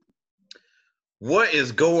What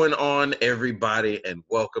is going on, everybody, and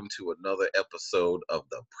welcome to another episode of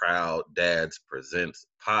the Proud Dads Presents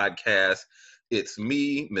podcast. It's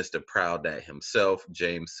me, Mr. Proud Dad himself,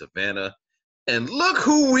 James Savannah, and look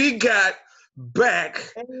who we got back,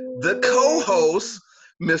 the co-host,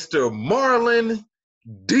 Mr. Marlon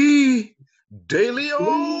D.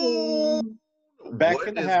 DeLeon. Back What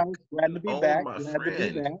in the is house. Glad to be on, back. my Glad to be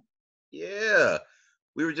friend? back. Yeah,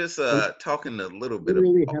 we were just I talking a little bit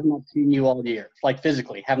literally about have not seen you all year. Like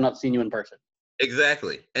physically, have not seen you in person.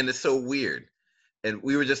 exactly, and it's so weird. And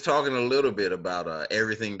we were just talking a little bit about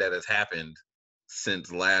everything that has happened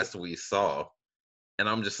since last we saw, and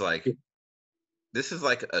I'm just like, this is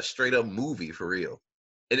like a straight up movie for real.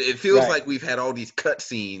 It feels Right. like we've had all these cut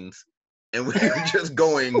scenes, and we're just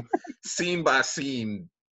going scene by scene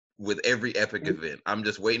with every epic And, event. I'm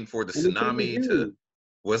just waiting for the and it's only tsunami to. June.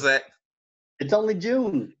 What's that? It's only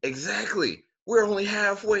June. Exactly. We're only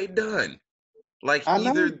halfway done. Like I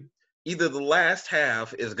know. either the last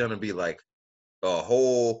half is gonna be like a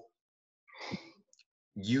whole,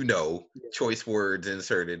 choice words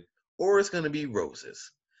inserted, or it's gonna be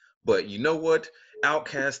roses. But you know what?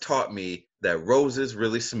 Outkast taught me that roses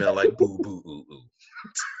really smell like boo boo ooh ooh.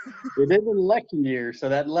 It is an election year, so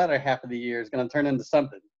that latter half of the year is going to turn into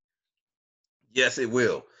something. Yes, it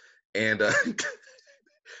will. And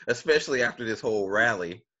especially after this whole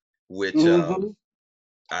rally, which Mm-hmm.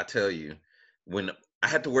 I tell you, when I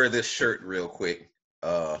had to wear this shirt real quick,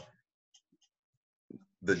 the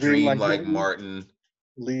Dream dream like like Martin, Martin,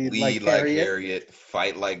 lead lead like like Harriet. Harriet,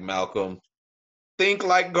 fight like Malcolm, think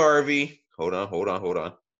like Garvey. Hold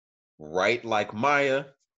on. Write like Maya.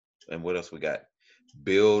 And what else we got?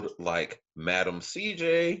 Build like Madam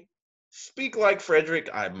CJ. Speak like Frederick.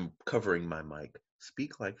 I'm covering my mic.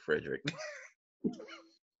 Speak like Frederick.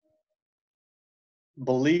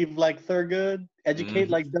 Believe like Thurgood. Educate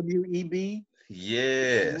Mhm. like WEB. On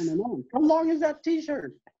Yes. and on. How long is that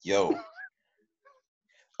T-shirt? Yo.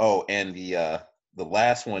 Oh, and the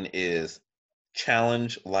last one is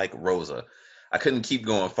challenge like Rosa. I couldn't keep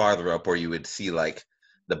going farther up, or you would see like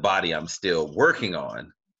the body I'm still working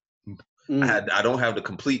on. I don't have the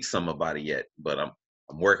complete summer body yet, but I'm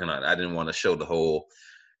working on it. I didn't want to show the whole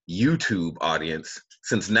YouTube audience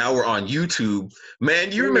since now we're on YouTube.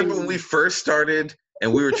 Man, you remember when we first started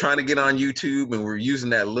and we were trying to get on YouTube and we were using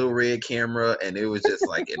that little red camera and it was just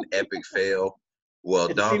like an epic fail? Well, It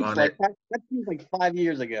seems doggone like it. that seems like 5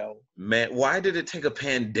 years ago. Man, why did it take a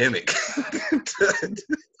pandemic?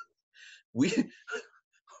 we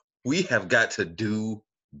we have got to do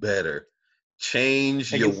better.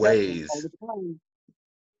 Change your Taking steps all ways. the time.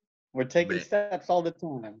 We're taking Man, steps all the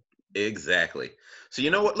time. exactly. So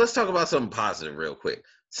you know what? Let's talk about something positive real quick.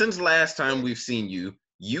 Since last time we've seen you,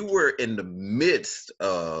 you were in the midst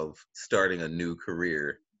of starting a new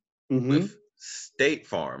career Mm-hmm. with State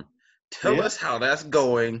Farm. Tell Yeah. us how that's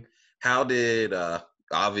going. How did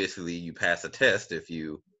obviously you pass a test if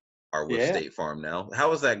you are with Yeah. State Farm now.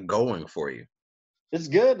 How is that going for you? It's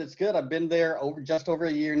good. It's good. I've been there just over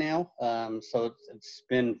a year now. So it's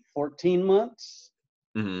been 14 months,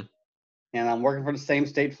 Mm-hmm. and I'm working for the same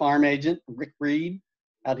State Farm agent, Rick Reed,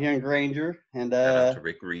 out here in Granger. And Shout out to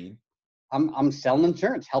Rick Reed. I'm selling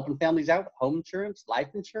insurance, helping families out with home insurance, life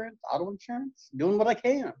insurance, auto insurance, doing what I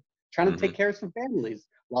can, trying to Mm-hmm. take care of some families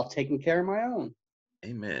while taking care of my own.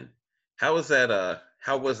 Amen. How was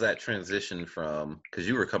that transition from, because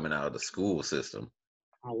you were coming out of the school system?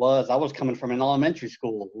 I was coming from an elementary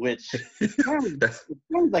school, which sounds, That's, it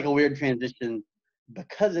sounds like a weird transition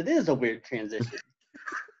because it is a weird transition.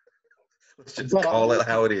 let's just But call it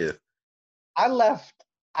how it is. I left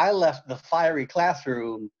I left the fiery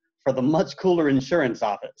classroom for the much cooler insurance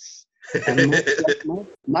office. And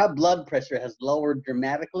my blood pressure has lowered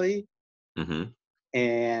dramatically. Mm-hmm.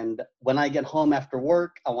 And when I get home after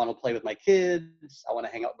work, I want to play with my kids. I want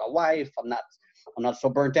to hang out with my wife. I'm not so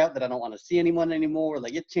burnt out that I don't want to see anyone anymore.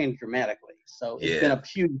 Like it changed dramatically. So it's been Yeah, a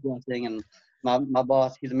huge blessing. And my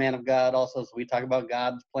boss, he's a man of God also. So we talk about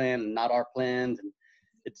God's plan and not our plans. And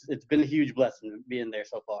it's been a huge blessing being there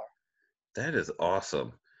so far. that is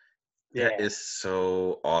awesome. That Yeah. is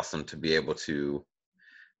so awesome to be able to,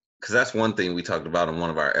 because that's one thing we talked about in one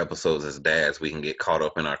of our episodes as dads. We can get caught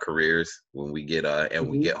up in our careers when we get and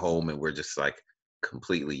we Mm-hmm. get home and we're just like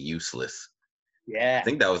completely useless. I Yeah.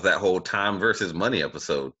 think that was that whole time versus money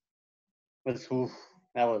episode. Oof,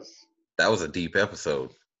 that was That was a deep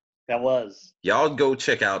episode. that was. Y'all go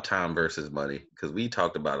check out Time versus Money because we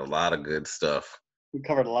talked about a lot of good stuff We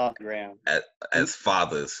covered a lot of ground. And as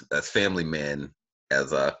fathers, as family men,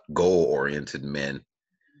 as goal-oriented men.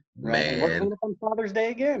 right. And we're Man, coming up on Father's Day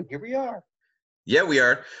again. Here we are. Yeah, we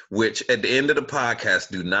are. Which at the end of the podcast,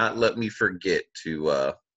 do not let me forget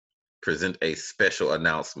to present a special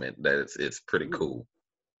announcement that it's pretty cool.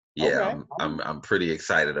 Yeah, Okay. I'm pretty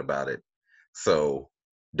excited about it. So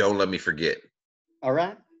don't let me forget. All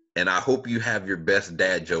right. And I hope you have your best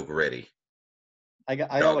dad joke ready. I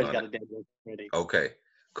always Doggone got it. a dad joke ready. Okay,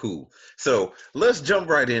 cool. So let's jump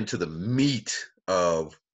right into the meat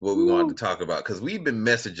of what we wanted Woo. to talk about because we've been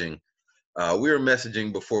messaging. We were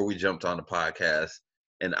messaging before we jumped on the podcast,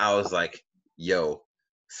 and I was like, "Yo,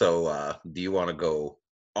 so do you want to go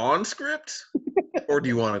on script or do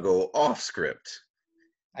you want to go off script?"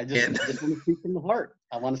 And I just want to speak from the heart.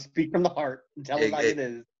 I want to speak from the heart and tell it it, like it, it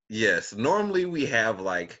is. yes, normally we have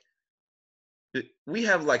like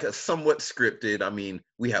a somewhat scripted. I mean,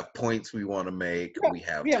 we have points we want to make, Yeah, we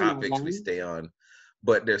have we have an topics we outline. stay on,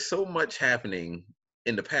 but there's so much happening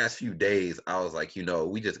in the past few days. I was like,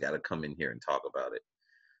 we just got to come in here and talk about it.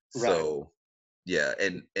 Right. So, yeah,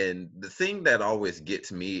 and the thing that always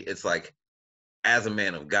gets me, it's like as a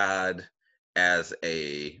man of God, as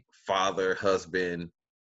a father, husband,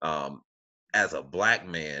 um, as a black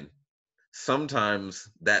man, sometimes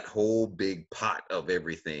that whole big pot of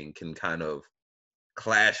everything can kind of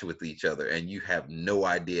clash with each other and you have no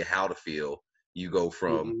idea how to feel. You go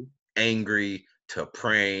from Hmm. angry to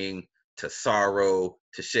praying to sorrow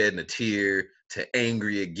to shedding a tear to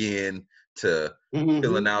angry again to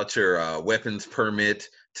filling Hmm. out your weapons permit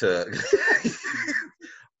to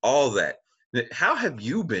all that. How have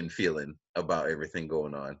you been feeling about everything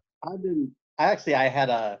going on? I had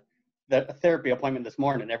a therapy appointment this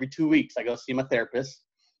morning. Every 2 weeks, I go see my therapist,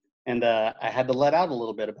 and I had to let out a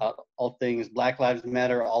little bit about all things Black Lives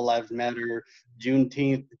Matter, All Lives Matter,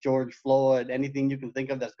 Juneteenth, George Floyd, anything you can think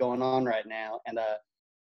of that's going on right now. And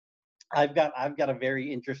I've got a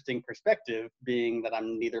very interesting perspective, being that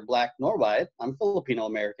I'm neither black nor white. I'm Filipino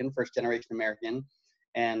American, first generation American,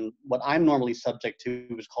 and what I'm normally subject to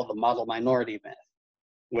is called the model minority myth,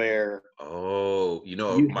 where Oh, you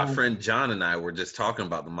my have friend John and I were just talking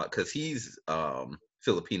about because he's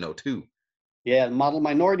Filipino too. yeah, model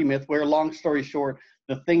minority myth, where long story short,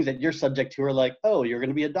 the things that you're subject to are like, oh, you're going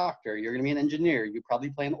to be a doctor, you're going to be an engineer, you probably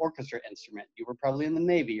play an orchestra instrument, you were probably in the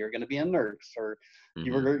Navy, you're going to be a nurse, or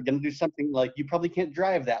you were Hmm. going to do something like you probably can't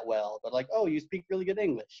drive that well, but like, oh, you speak really good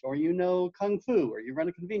English, or you know kung fu, or you run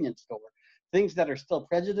a convenience store. Things that are still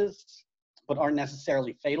prejudiced, but aren't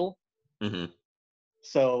necessarily fatal. Hmm.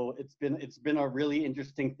 So it's been a really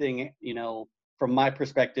interesting thing, from my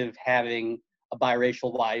perspective, having a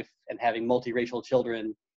biracial wife and having multiracial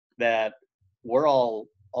children, that we're all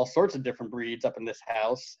sorts of different breeds up in this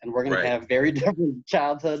house, and we're going to Right. have very different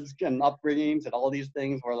childhoods and upbringings and all these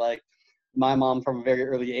things. Where like my mom from a very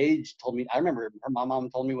early age told me, I remember my mom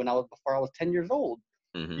told me before I was 10 years old,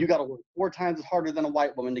 Hmm. you got to work 4 times harder than a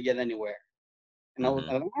white woman to get anywhere. Hmm.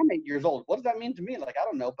 I'm 8 years old. What does that mean to me? Like, I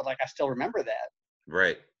don't know, but like I still remember that.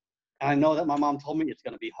 Right. And I know that my mom told me it's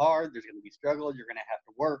going to be hard. There's going to be struggle. You're going to have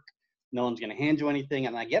to work. No one's going to hand you anything.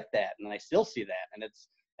 And I get that. And I still see that.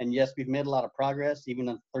 And yes, we've made a lot of progress, even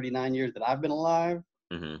in the 39 years that I've been alive.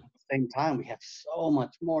 Hmm. At the same time, we have so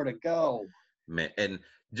much more to go. Man, and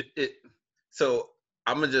it. So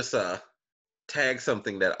I'm gonna just tag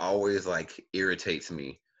something that always like irritates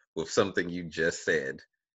me with something you just said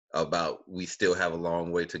about we still have a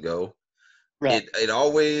long way to go. Right. It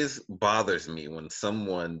always bothers me when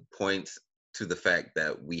someone points to the fact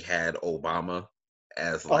that we had Obama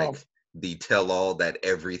as like Oh, the tell all that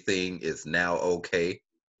everything is now okay.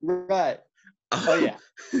 right. Oh, yeah.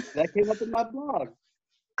 That came up in my blog.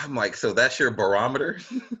 I'm like, so that's your barometer?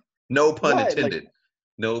 No pun Right. Like, intended.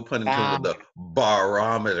 No pun intended ah, with the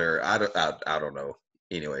barometer. I don't know.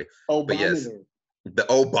 Anyway, but yes, Obama. the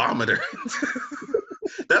obometer.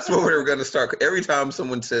 That's what we're gonna start. Every time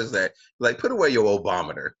someone says that, like, put away your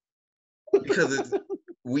obometer because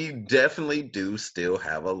we definitely do still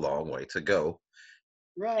have a long way to go,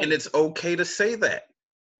 and Right. it's okay to say that.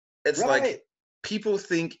 It's like Right. people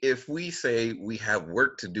think if we say we have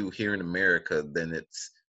work to do here in America, then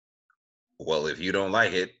it's well, if you don't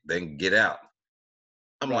like it, then get out.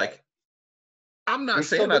 I'm Right. like, I'm not We're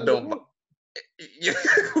still saying I going to don't. get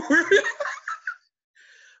out. Yeah.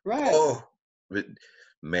 Right. Oh, but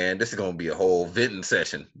man, this is gonna be a whole venting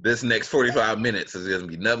session. This next 45 minutes is gonna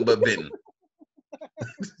be nothing but venting.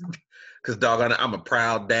 Cause doggone it, I'm a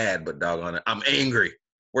proud dad, but doggone it, I'm angry.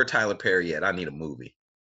 Where Tyler Perry at? I need a movie.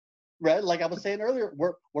 Right. Like I was saying earlier,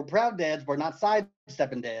 we're proud dads. We're not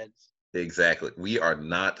sidestepping dads. Exactly. We are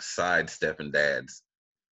not sidestepping dads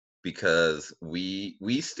because we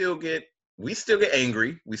still get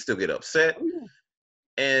angry, we still get upset, Oh, yeah.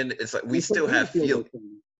 and it's like we It's still okay to have feel feel those things.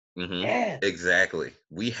 Mm-hmm. Yeah. Exactly.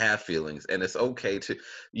 We have feelings, and it's okay to.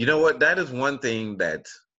 You know what? That is one thing that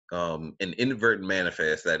an inadvertent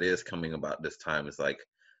manifest that is coming about this time is like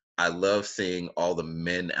I love seeing all the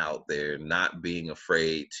men out there not being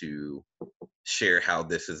afraid to share how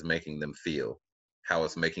this is making them feel, how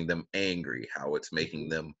it's making them angry, how it's making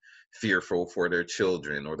them fearful for their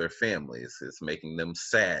children or their families. It's making them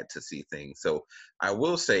sad to see things. So I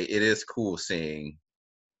will say it is cool seeing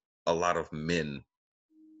a lot of men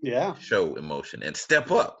Yeah. show emotion and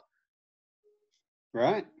step up.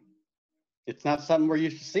 Right. It's not something we're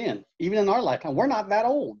used to seeing, even in our lifetime. We're not that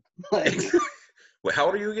old. Like, Wait, how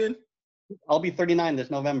old are you again? I'll be 39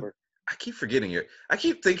 this November. I keep forgetting I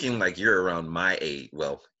keep thinking like you're around my age.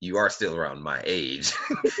 Well, you are still around my age.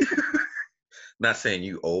 Not saying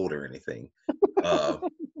you old or anything. Uh,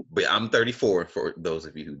 but I'm 34 for those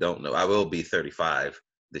of you who don't know. I will be 35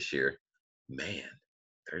 this year. Man,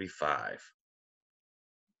 35.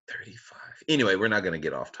 35. Anyway, we're not going to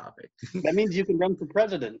get off topic. That means you can run for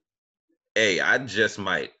president. Hey, I just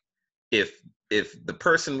might. If the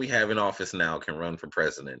person we have in office now can run for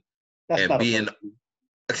president That's and not a be in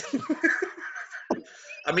person.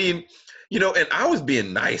 I mean, and I was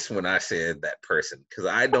being nice when I said that person because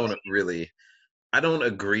I don't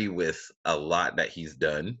agree with a lot that he's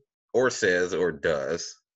done or says or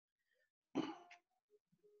does.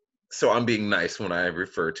 So I'm being nice when I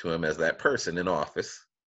refer to him as that person in office.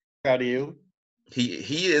 Proud of you.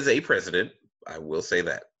 He is a president, I will say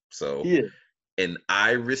that. So, He is. and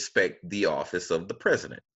I respect the office of the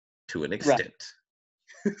president to an Right. extent.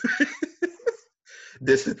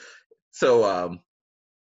 This so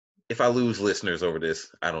if I lose listeners over this,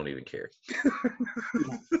 I don't even care.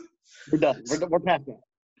 We're done. We're past that.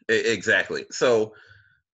 Exactly. So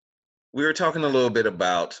we were talking a little bit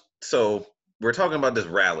about we're talking about this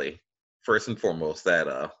rally first and foremost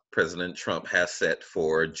that President Trump has set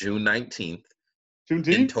for June 19th in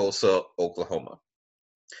Juneteenth? Tulsa, Oklahoma.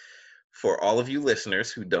 For all of you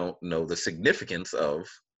listeners who don't know the significance of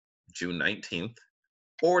June 19th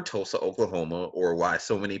or Tulsa, Oklahoma, or why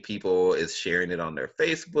so many people is sharing it on their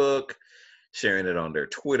Facebook, sharing it on their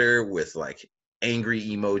Twitter with like angry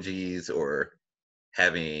emojis or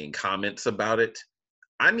having comments about it,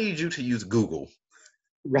 I need you to use Google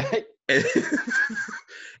Right. and,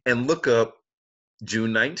 and look up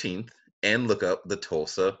June 19th and look up the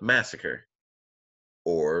Tulsa Massacre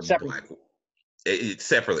or Separately.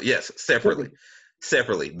 separately. Yes,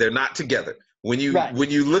 separately. They're not together. When you Right.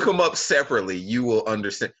 look them up separately, you will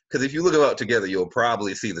understand. Because if you look them up together, you'll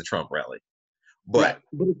probably see the Trump rally. But Right.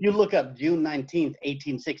 But if you look up June 19th,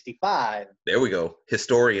 1865, there we go.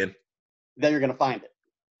 Historian. then you're going to find it.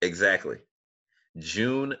 Exactly.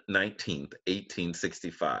 June 19th,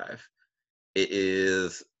 1865. It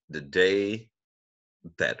is the day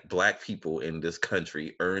that Black people in this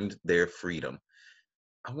country earned their freedom.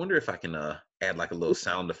 I wonder if I can add like a little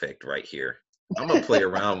sound effect right here. I'm gonna play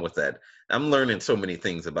around with that. I'm learning so many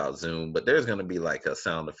things about Zoom, but there's gonna be like a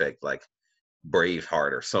sound effect like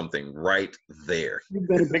Braveheart or something right there. You're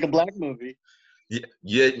going to pick a Black movie.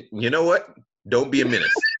 Yeah, you know what? Don't be a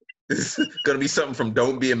menace. This is gonna be something from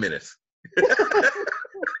Don't Be a Menace.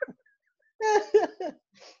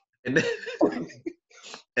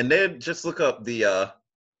 And then just look up the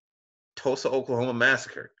Tulsa, Oklahoma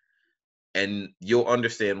massacre, and you'll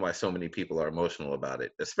understand why so many people are emotional about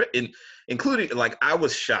it. Including, like, I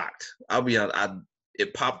was shocked. I'll be honest.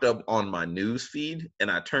 It popped up on my news feed, and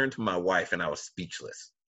I turned to my wife, and I was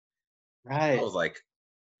speechless. Right. I was like,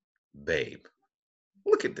 "Babe,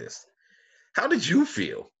 look at this. How did you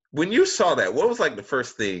feel when you saw that? What was like the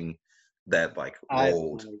first thing that like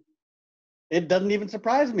rolled?" It doesn't even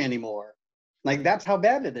surprise me anymore. Like, that's how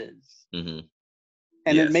bad it is. Mm-hmm.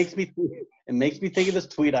 And Yes. it makes me think of this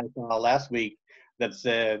tweet I saw last week that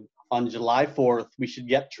said, on July 4th, we should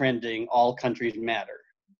get trending, all countries matter.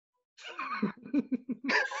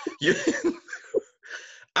 Yeah.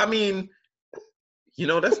 I mean,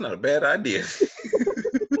 that's not a bad idea.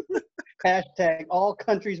 Hashtag all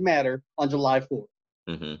countries matter on July 4th.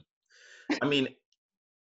 Mm-hmm. I mean,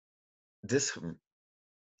 this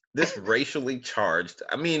racially charged.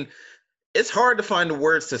 I mean, it's hard to find the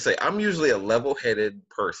words to say. I'm usually a level-headed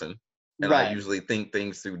person, and I Right. usually think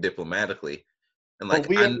things through diplomatically. And But like,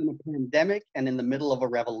 we are in a pandemic and in the middle of a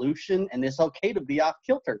revolution, and it's okay to be off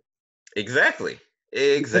kilter. exactly.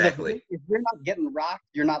 Because if you're not getting rocked,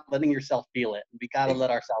 you're not letting yourself feel it. We got to let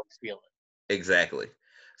ourselves feel it. Exactly.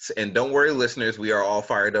 And don't worry, listeners, we are all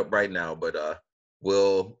fired up right now, but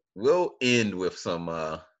we'll end with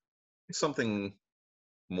something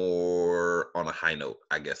more on a high note,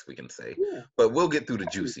 I guess we can say. Yeah. But we'll get through the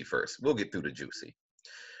juicy first. We'll get through the juicy.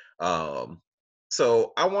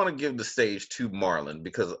 So I want to give the stage to Marlon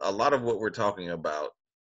because a lot of what we're talking about,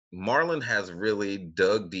 Marlon has really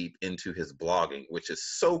dug deep into his blogging, which is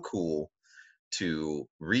so cool to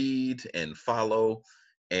read and follow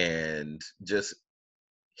and just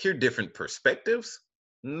hear different perspectives.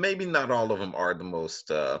 Maybe not all of them are the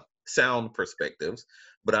most sound perspectives,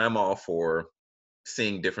 but I'm all for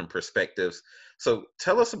seeing different perspectives. So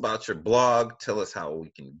tell us about your blog. Tell us how we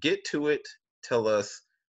can get to it. Tell us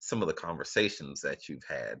some of the conversations that you've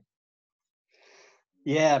had.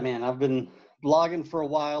 Yeah, man, I've been blogging for a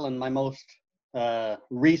while, and my most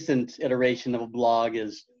recent iteration of a blog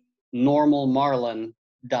is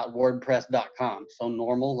normalmarlon.wordpress.com. So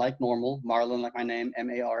normal like normal, Marlon like my name,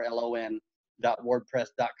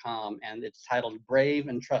 MARLON.wordpress.com, and it's titled Brave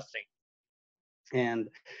and Trusting. And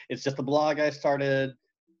it's just a blog I started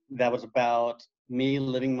that was about me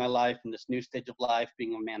living my life in this new stage of life,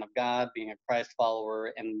 being a man of God, being a Christ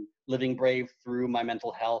follower, and living brave through my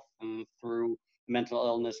mental health and through mental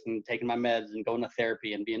illness and taking my meds and going to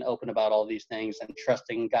therapy and being open about all these things and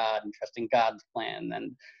trusting God and trusting God's plan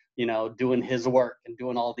and, you know, doing his work and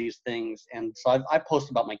doing all these things. And so I post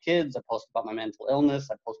about my kids. I post about my mental illness.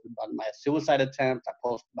 I post about my suicide attempt. I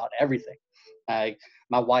post about everything.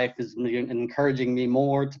 My wife is encouraging me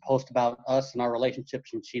more to post about us and our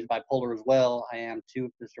relationships, and she's bipolar as well. I am too,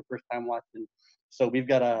 if this is your first time watching. So we've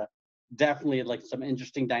got definitely like some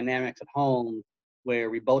interesting dynamics at home where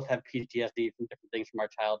we both have PTSD from different things from our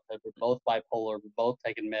childhood. We're both bipolar. We're both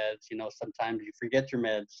taking meds. You know, sometimes you forget your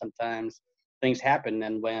meds. Sometimes things happen.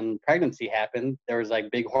 And when pregnancy happened, there was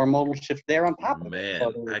like big hormonal shift there on top of it.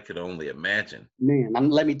 Man, I could only imagine.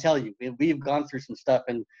 Man, let me tell you, we've gone through some stuff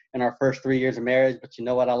in our first 3 years of marriage, but you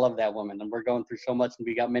know what? I love that woman, and we're going through so much, and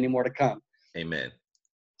we got many more to come. Amen.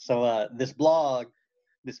 So this blog,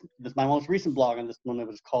 this my most recent blog on this one, it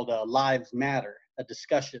was called Lives Matter, a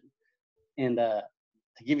discussion. And to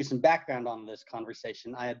give you some background on this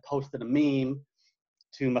conversation, I had posted a meme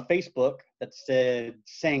to my Facebook that said,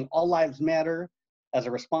 saying all lives matter as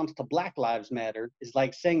a response to Black Lives Matter is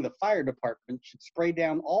like saying the fire department should spray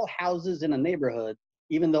down all houses in a neighborhood,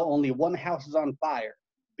 even though only one house is on fire,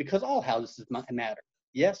 because all houses matter.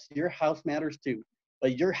 Yes, your house matters too,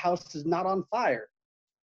 but your house is not on fire.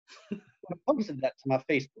 I posted that to my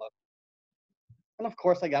Facebook. And of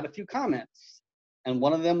course, I got a few comments. And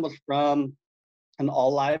one of them was from an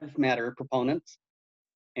All Lives Matter proponent.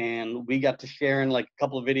 And we got to share in like a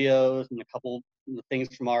couple of videos and a couple of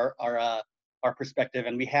things from our perspective.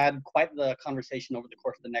 And we had quite the conversation over the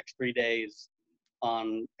course of the next 3 days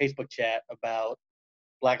on Facebook chat about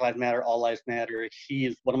Black Lives Matter, All Lives Matter. He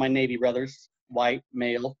is one of my Navy brothers, white,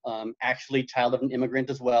 male, actually child of an immigrant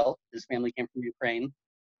as well. His family came from Ukraine.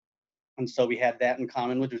 And so we had that in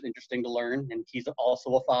common, which was interesting to learn. And he's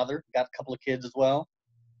also a father, got a couple of kids as well.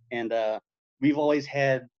 And we've always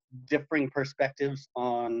had differing perspectives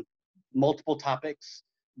on multiple topics,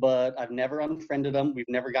 but I've never unfriended them. We've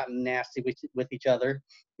never gotten nasty with each other.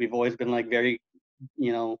 We've always been like very,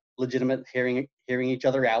 you know, legitimate, hearing each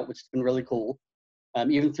other out, which has been really cool.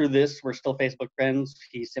 Even through this, we're still Facebook friends.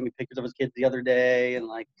 He sent me pictures of his kids the other day, and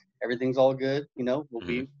like everything's all good. You know,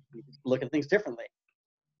 we look at things differently.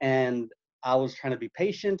 And I was trying to be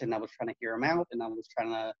patient, and I was trying to hear him out, and I was trying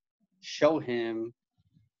to show him,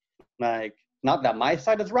 like, not that my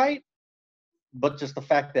side is right, but just the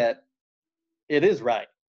fact that it is right.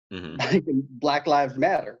 Black Lives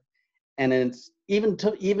Matter. And it's even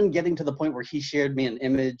getting to the point where he shared me an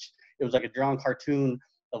image. It was like a drawn cartoon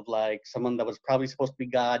of like someone that was probably supposed to be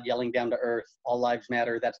God yelling down to earth, all lives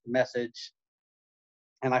matter, that's the message.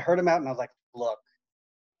 And I heard him out, and I was like, look,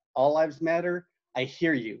 all lives matter. I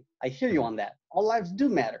hear you on that. All lives do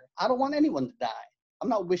matter. I don't want anyone to die. I'm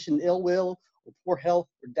not wishing ill will or poor health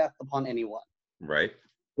or death upon anyone. Right.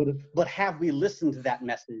 But have we listened to that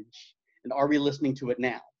message, and are we listening to it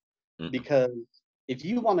now? Because if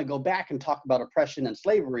you want to go back and talk about oppression and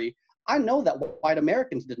slavery, I know that white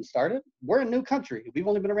Americans didn't start it. We're a new country. We've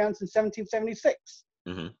only been around since 1776.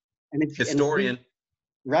 And Historian.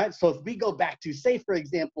 Right? So if we go back to, say, for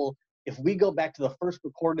example, if we go back to the first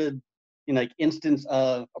recorded, you know, like instance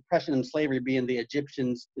of oppression and slavery being the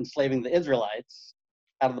Egyptians enslaving the Israelites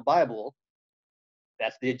out of the Bible,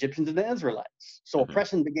 that's the Egyptians and the Israelites. So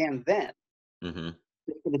oppression began then,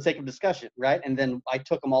 for the sake of discussion, right? And then I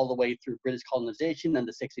took them all the way through British colonization in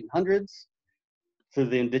the 1600s, through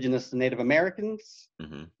the indigenous Native Americans,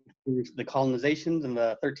 through the colonizations in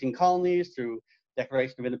the 13 colonies, through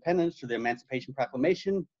Declaration of Independence, through the Emancipation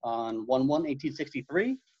Proclamation on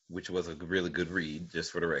 1/1/1863. Which was a really good read,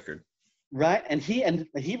 just for the record. Right, and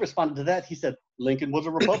he responded to that. He said, Lincoln was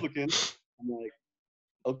a Republican. I'm like,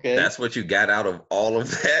 okay. That's what you got out of all of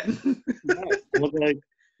that? was like,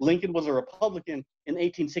 Lincoln was a Republican in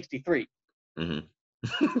 1863.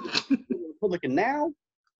 Mm-hmm. Republican now,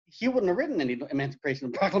 he wouldn't have written any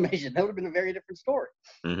Emancipation Proclamation. That would have been a very different story.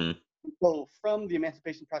 Mm-hmm. So from the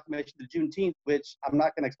Emancipation Proclamation to Juneteenth, which I'm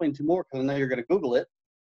not going to explain too more because I know you're going to Google it,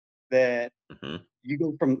 that Mm-hmm. you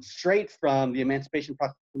go straight from the Emancipation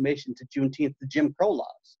Proclamation to Juneteenth to Jim Crow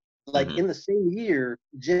laws. Like Mm-hmm. in the same year,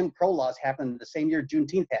 Jim Crow laws happened. The same year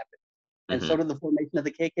Juneteenth happened, and so Mm-hmm. did the formation of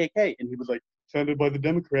the KKK. And he was like, founded by the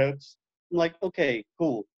Democrats. I'm like, okay,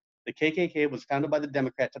 cool. The KKK was founded by the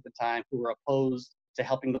Democrats at the time, who were opposed to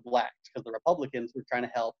helping the blacks because the Republicans were trying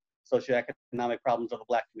to help socioeconomic problems of the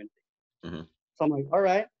black community. Mm-hmm. So I'm like, all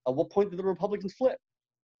right, at what point did the Republicans flip?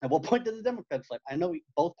 At what point did the Democrats flip? I know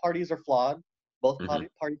both parties are flawed. Both Mm-hmm.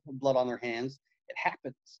 parties have blood on their hands. It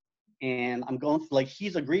happens. And I'm going through, like,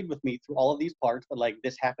 he's agreed with me through all of these parts, but like,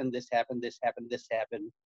 this happened, this happened, this happened, this happened.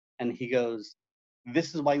 And he goes,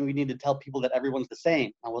 this is why we need to tell people that everyone's the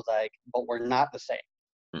same. I was like, but we're not the same.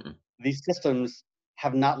 Mm-hmm. These systems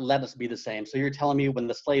have not let us be the same. So you're telling me when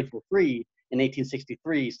the slaves were free in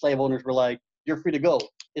 1863, slave owners were like, you're free to go.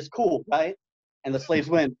 It's cool, right? And the slaves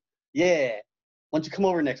went, yeah, why don't you come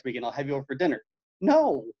over next week and I'll have you over for dinner?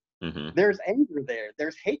 No, Mm-hmm. there's anger there.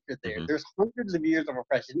 There's hatred there. Mm-hmm. There's hundreds of years of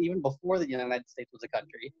oppression, even before the United States was a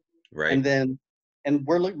country. Right. And then, when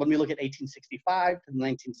we look at 1865 to the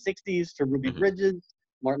 1960s, to Ruby Mm-hmm. Bridges,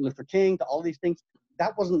 Martin Luther King, to all these things,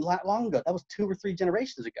 that wasn't that long ago. That was 2 or 3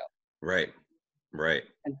 generations ago. Right. Right.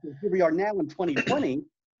 And so here we are now in 2020,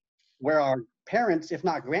 where our parents, if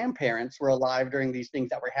not grandparents, were alive during these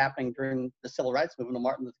things that were happening during the civil rights movement of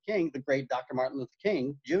Martin Luther King, the great Dr. Martin Luther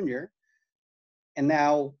King Jr. And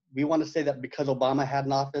now we want to say that because Obama had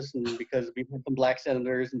an office and because we had some black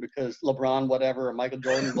senators and because LeBron, whatever, or Michael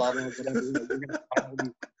Jordan, blah, blah, whatever, we're going to talk about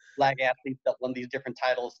these black athletes that won these different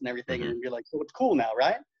titles and everything, Mm-hmm. and be like, so it's cool now,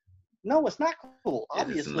 right? No, it's not cool. It is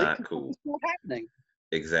Obviously, not cool. it's still happening.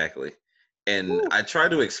 Exactly. And Woo. I try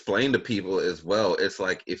to explain to people as well. It's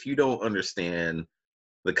like, if you don't understand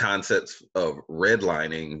the concepts of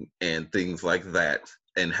redlining and things like that,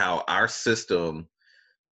 and how our system,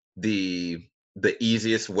 the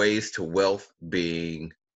easiest ways to wealth being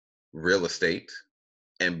real estate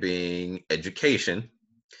and being education,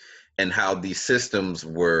 and how these systems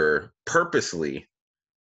were purposely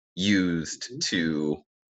used to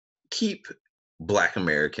keep Black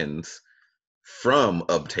Americans from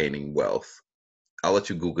obtaining wealth. I'll let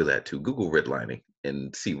you Google that too. Google redlining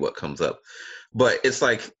and see what comes up. But it's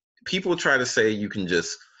like, people try to say you can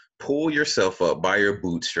just pull yourself up by your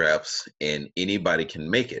bootstraps and anybody can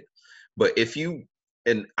make it. But if you,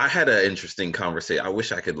 and I had an interesting conversation. I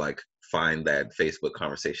wish I could like find that Facebook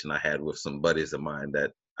conversation I had with some buddies of mine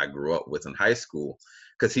that I grew up with in high school,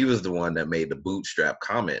 because he was the one that made the bootstrap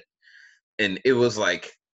comment. And it was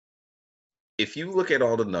like, if you look at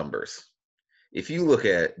all the numbers, if you look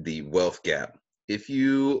at the wealth gap, if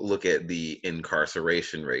you look at the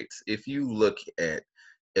incarceration rates, if you look at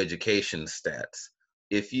education stats,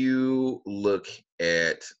 if you look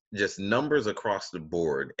at just numbers across the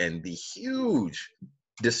board and the huge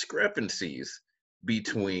discrepancies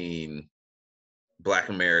between Black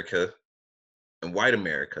America and white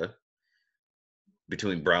America,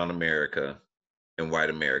 between brown America and white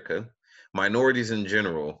America, minorities in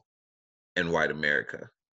general and white America,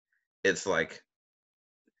 it's like,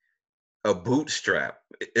 a bootstrap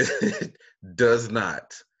does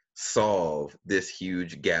not solve this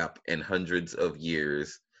huge gap and hundreds of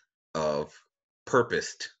years of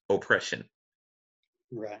purposed oppression.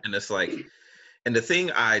 Right. And it's like, and the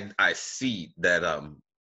thing I see that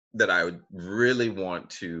that I would really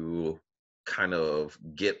want to kind of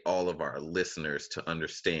get all of our listeners to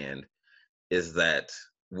understand is that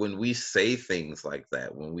when we say things like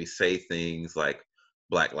that, when we say things like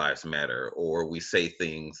Black Lives Matter, or we say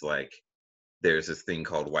things like there's this thing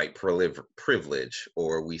called white privilege,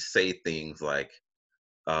 or we say things like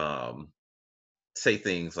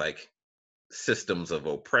systems of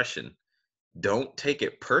oppression, don't take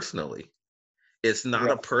it personally. It's not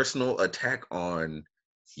Right. a personal attack on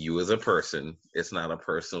you as a person. It's not a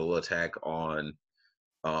personal attack on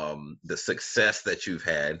the success that you've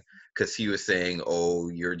had, because he was saying, oh,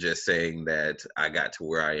 you're just saying that I got to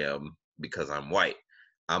where I am because I'm white.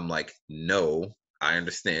 I'm like, no, I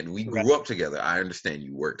understand. We Right. grew up together. I understand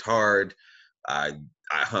you worked hard. I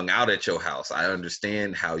hung out at your house. I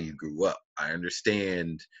understand how you grew up. I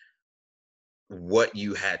understand what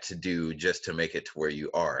you had to do just to make it to where you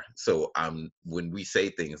are. So when we say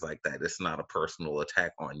things like that, it's not a personal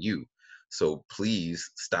attack on you. So please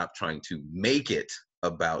stop trying to make it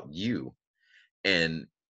about you. And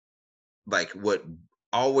like, what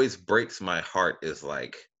always breaks my heart is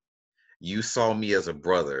like, you saw me as a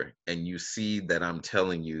brother and you see that I'm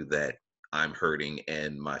telling you that I'm hurting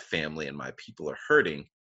and my family and my people are hurting,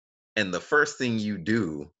 and the first thing you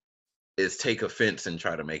do is take offense and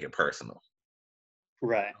try to make it personal.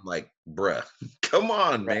 Right. I'm like, bruh, come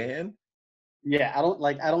on, Right. man. Yeah, I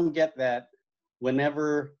don't get that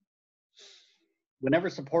whenever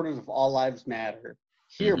supporters of all lives matter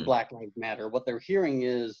hear Hmm. Black Lives Matter, what they're hearing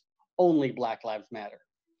is only Black Lives Matter.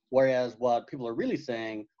 Whereas what people are really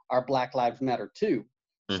saying are Black Lives Matter too.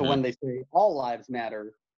 So Hmm. when they say all lives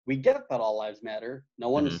matter, we get that all lives matter. No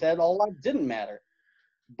one Hmm. said all lives didn't matter.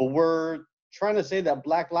 But we're trying to say that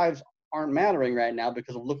Black lives aren't mattering right now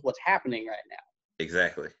because of look what's happening right now.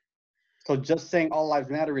 Exactly. So just saying all lives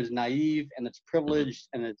matter is naive and it's Hmm. privileged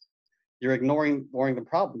and you're ignoring the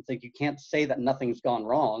problems. Like you can't say that nothing's gone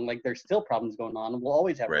wrong. Like there's still problems going on and we'll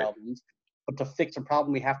always have Right. problems. But to fix a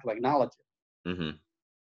problem, we have to acknowledge it. Hmm.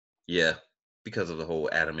 Yeah. Because of the whole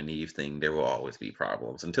Adam and Eve thing, there will always be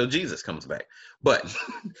problems until Jesus comes back. But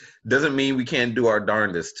doesn't mean we can't do our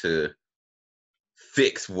darndest to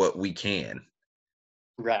fix what we can.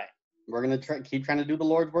 Right. We're gonna keep trying to do the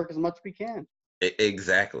Lord's work as much as we can.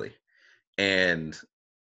 Exactly. And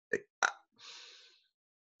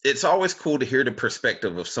it's always cool to hear the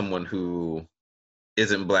perspective of someone who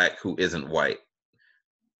isn't black, who isn't white.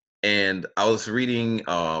 And I was reading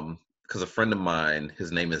because a friend of mine,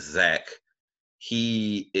 his name is Zach,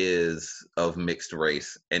 he is of mixed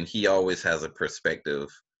race and he always has a perspective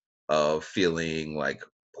of feeling like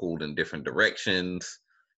pulled in different directions.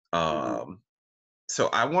 Mm-hmm. So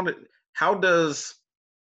I wanted, how does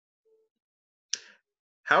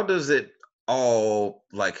how does it all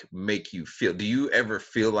like make you feel? Do you ever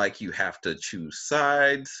feel like you have to choose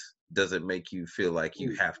sides? Does it make you feel like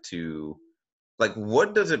you have to, like,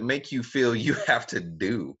 what does it make you feel you have to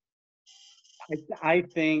do? I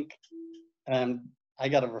think um, I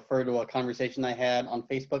got to refer to a conversation I had on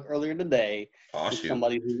Facebook earlier today Oh with shoot.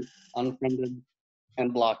 somebody who unfriended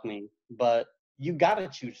and blocked me. But you got to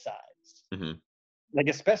choose sides, Hmm. like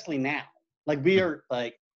especially now. Like we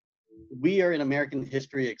are in American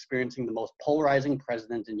history experiencing the most polarizing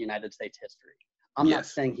president in United States history. I'm not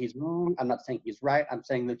Yes. saying he's wrong. I'm not saying he's right. I'm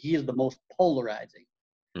saying that he is the most polarizing.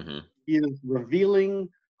 Hmm. He is revealing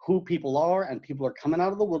who people are, and people are coming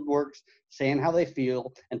out of the woodworks saying how they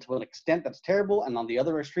feel, and to an extent that's terrible, and on the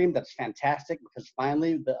other extreme that's fantastic because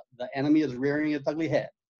finally the enemy is rearing its ugly head.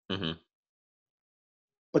 Hmm.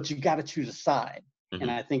 But you got to choose a side, and Hmm.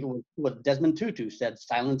 I think it was what Desmond Tutu said: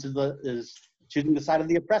 silence is choosing the side of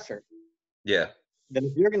the oppressor. Yeah. That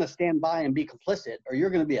if you're going to stand by and be complicit, or you're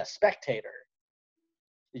going to be a spectator,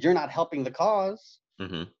 you're not helping the cause.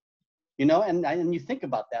 Hmm. You know, and you think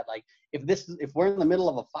about that, like if we're in the middle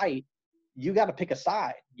of a fight, you got to pick a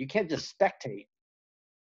side. You can't just spectate.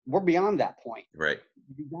 We're beyond that point. Right.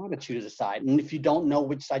 You got to choose a side, and if you don't know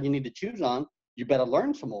which side you need to choose on, you better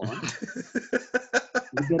learn some more.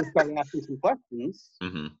 You better start asking some questions.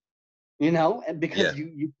 Hmm. You know, and Yeah. because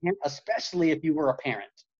you can't, especially if you were a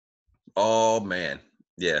parent, Oh man.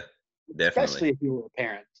 Yeah. Definitely. especially if you were a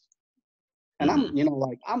parent. And Hmm.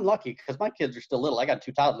 like I'm lucky because my kids are still little. I got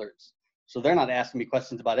two toddlers, so they're not asking me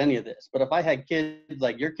questions about any of this. But if I had kids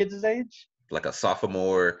like your kids' age, Like a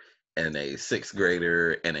sophomore and a sixth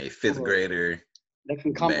grader and a fifth oh, grader, that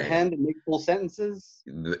can man. comprehend and make full sentences.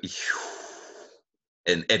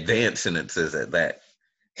 And advanced sentences at Right.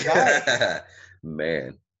 that.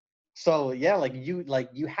 Man. So yeah, like you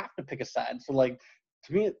have to pick a side. So like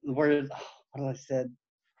to me, what did I said?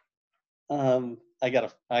 I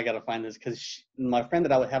gotta find this because my friend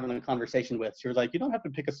that I was having a conversation with, she was like, "You don't have to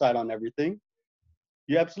pick a side on everything.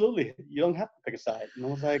 You don't have to pick a side." And I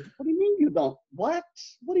was like, "What do you mean you don't? What?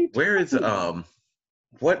 What are you Where is talking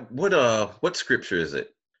about?" what scripture is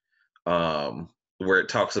it? Where it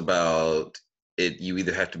talks about it, you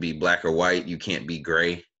either have to be black or white, you can't be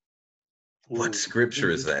gray. What Ooh. scripture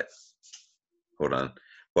is that? Hold on.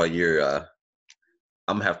 While you're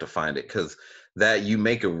I'm gonna have to find it because that you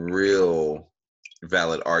make a real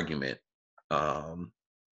valid argument um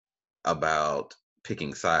about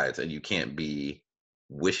picking sides and you can't be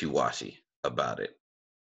wishy-washy about it.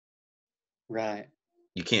 Right.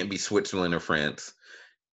 You can't be Switzerland or France.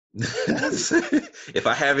 Right. If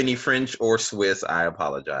I have any French or Swiss, I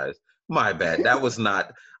apologize. My bad. That was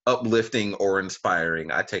not uplifting or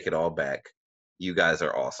inspiring. I take it all back. You guys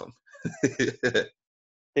are awesome.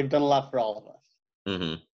 They've done a lot for all of us.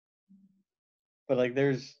 Hmm. But like,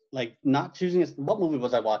 there's like not choosing. What movie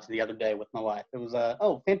was I watching the other day with my wife? It was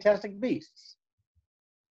Fantastic Beasts.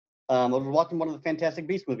 I was watching one of the Fantastic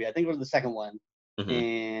Beasts movie. I think it was the second one. Hmm.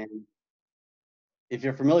 And if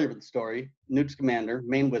you're familiar with the story, Newt Scamander,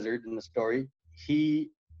 main wizard in the story, he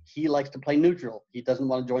he likes to play neutral. He doesn't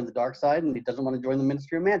want to join the dark side, and he doesn't want to join the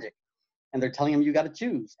Ministry of Magic. And they're telling him, you got to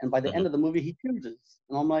choose. And by the end of the movie, he chooses.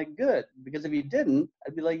 And I'm like, good. Because if he didn't,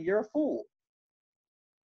 I'd be like, you're a fool.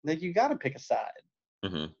 Like, you got to pick a side.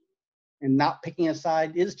 Mm-hmm. And not picking a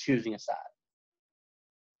side is choosing a side.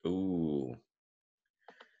 Ooh.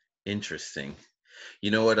 Interesting.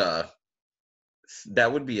 You know what?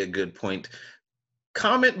 That would be a good point.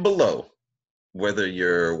 Comment below whether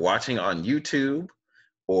you're watching on YouTube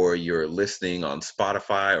or you're listening on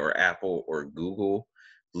Spotify or Apple or Google.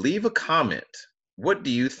 Leave a comment. What do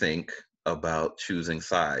you think about choosing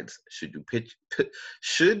sides? Should you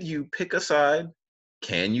pick a side?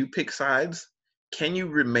 Can you pick sides? Can you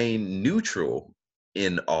remain neutral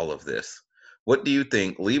in all of this? What do you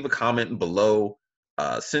think? Leave a comment below.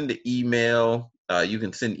 Send an email. You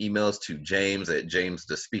can send emails to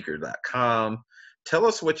james@jamesthespeaker.com. Tell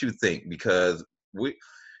us what you think, because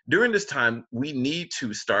during this time, we need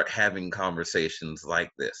to start having conversations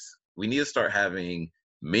like this. We need to start having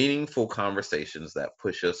meaningful conversations that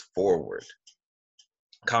push us forward.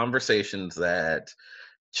 Conversations that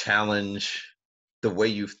challenge the way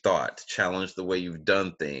you've thought, challenge the way you've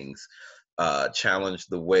done things, challenge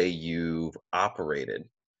the way you've operated.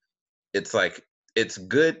 It's like, it's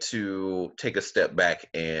good to take a step back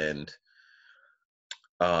and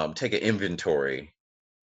take an inventory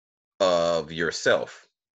of yourself.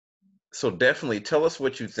 So definitely tell us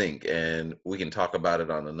what you think, and we can talk about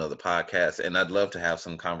it on another podcast. And I'd love to have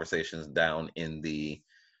some conversations down in the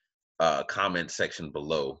comment section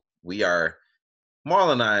below.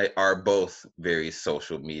 Marl and I are both very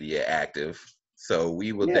social media active, so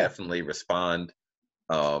we will definitely respond.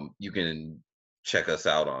 You can check us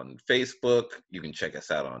out on Facebook. You can check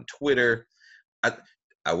us out on Twitter. I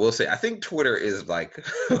will say, I think Twitter is like,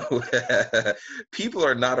 people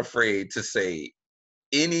are not afraid to say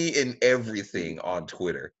any and everything on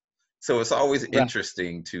Twitter. So it's always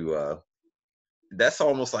interesting to, that's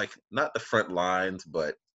almost like, not the front lines,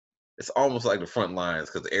 but it's almost like the front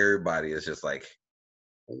lines, because everybody is just like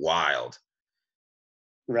wild.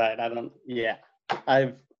 Right.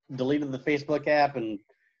 I've deleted the Facebook app and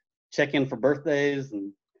check in for birthdays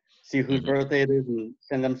and see whose birthday it is and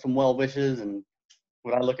send them some well wishes. And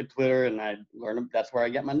when I look at Twitter and I learn, that's where I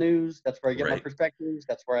get my news. That's where I get my perspectives.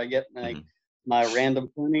 That's where I get my random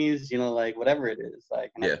funnies, like whatever it is.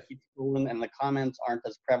 Like, and I keep scrolling, and the comments aren't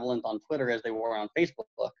as prevalent on Twitter as they were on Facebook.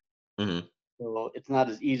 So it's not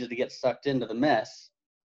as easy to get sucked into the mess.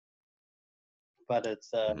 But it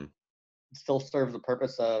still serves the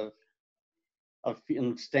purpose of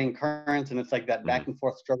staying current. And it's like that back and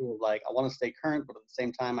forth struggle of like, I want to stay current, but at the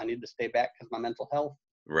same time, I need to stay back because my mental health.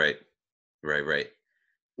 Right.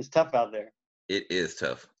 It's tough out there. It is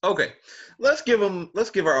tough. Okay, let's give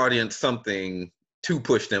our audience something to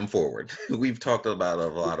push them forward. We've talked about a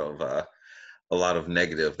lot of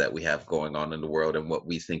negative that we have going on in the world and what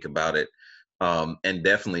we think about it. And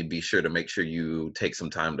definitely be sure to make sure you take some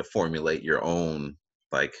time to formulate your own,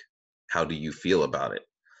 like, how do you feel about it?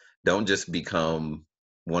 Don't just become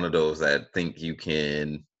one of those that think you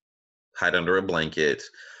can hide under a blanket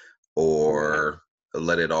or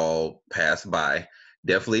let it all pass by.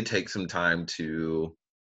 Definitely take some time to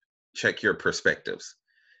check your perspectives.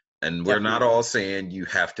 And we're not all saying you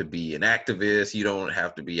have to be an activist. You don't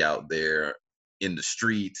have to be out there in the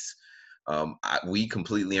streets. We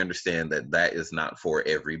completely understand that is not for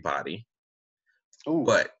everybody. Ooh,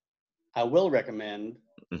 but I will recommend,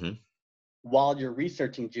 while you're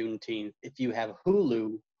researching Juneteenth, if you have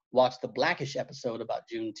Hulu, watch the Blackish episode about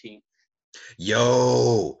Juneteenth.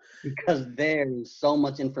 Yo! Because there's so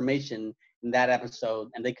much information in that episode,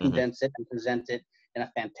 and they condense it and present it in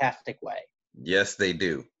a fantastic way. Yes, they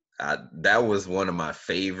do. That was one of my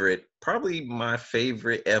favorite, probably my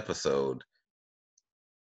favorite episode,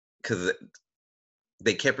 because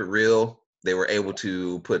they kept it real. They were able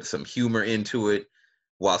to put some humor into it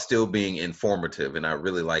while still being informative, and I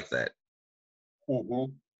really like that.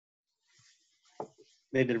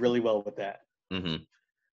 They did really well with that.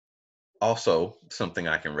 Also, something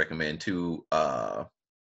I can recommend too,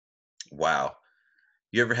 wow.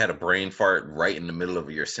 You ever had a brain fart right in the middle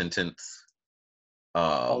of your sentence?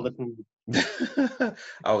 All the time.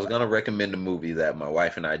 I was gonna recommend a movie that my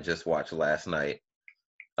wife and I just watched last night.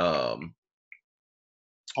 Onward.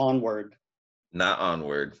 Not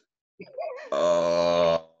Onward.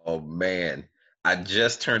 Oh man, I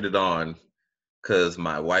just turned it on because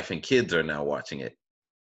my wife and kids are now watching it.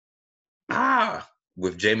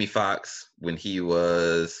 With Jamie Foxx when he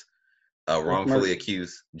was wrongfully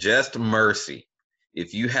accused. Just Mercy.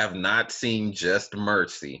 If you have not seen Just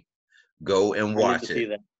Mercy, go and watch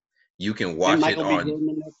it. You can watch it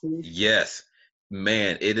on. Yes,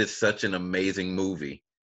 man, it is such an amazing movie,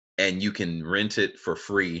 and you can rent it for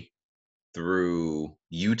free through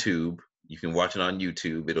YouTube. You can watch it on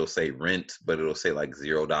YouTube. It'll say rent, but it'll say like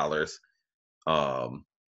 $0.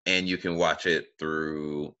 And you can watch it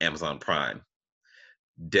through Amazon Prime.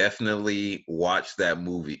 Definitely watch that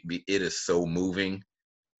movie. It is so moving,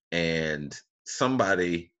 and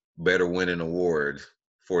somebody better win an award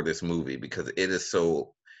for this movie because it is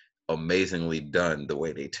so amazingly done the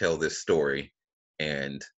way they tell this story.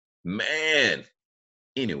 And man,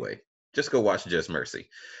 anyway, just go watch Just Mercy.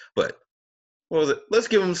 But what was it?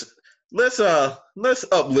 Let's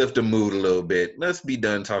uplift the mood a little bit. Let's be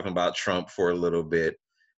done talking about Trump for a little bit.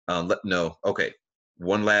 Okay.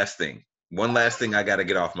 One last thing I got to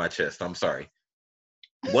get off my chest. I'm sorry.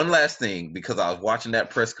 One last thing, because I was watching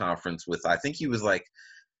that press conference with, I think he was like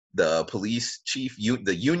the police chief,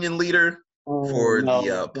 the union leader for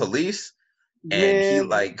the police. And man, he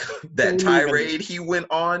like that tirade he went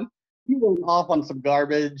on. He went off on some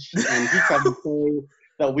garbage, and he tried to say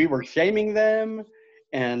that we were shaming them,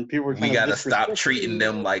 and people were. We gotta stop treating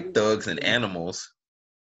them like thugs and animals.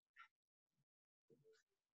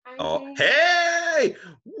 Oh, hey,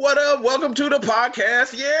 what up? Welcome to the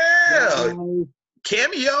podcast. Yeah,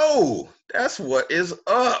 Cameo. That's what is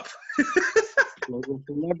up. Local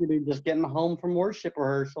celebrity just getting home from worship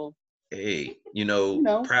rehearsal. Hey,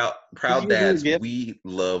 proud dads, we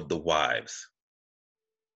love the wives.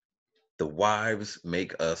 The wives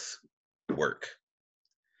make us work.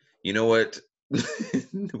 You know what?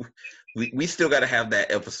 we still got to have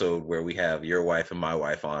that episode where we have your wife and my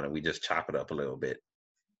wife on, and we just chop it up a little bit.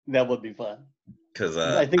 That would be fun. Because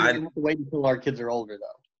I think we have to wait until our kids are older,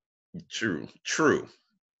 though. True.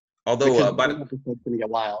 Although by the episode's gonna get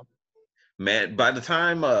wild. Man, by the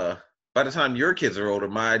time your kids are older,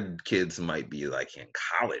 my kids might be like in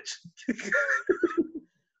college.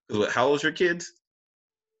 How old's your kids?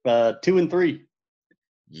 2 and 3.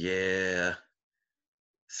 Yeah.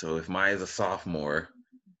 So if Maya's a sophomore,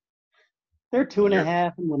 they're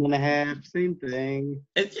 2.5 and 1.5, same thing.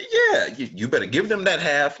 And yeah, you better give them that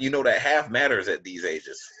half. You know that half matters at these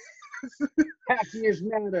ages. Half years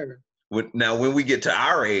matter. Now, when we get to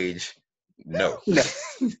our age, no.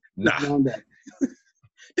 Nah.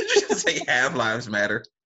 Did you just say half lives matter?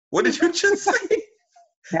 What did you just say?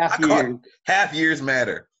 Half years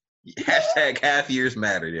matter. Hashtag half years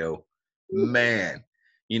matter, yo. Man,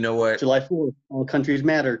 you know what? July 4th, all countries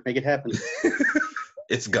matter. Make it happen.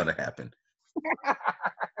 It's gonna happen.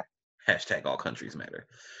 Hashtag all countries matter.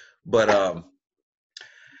 But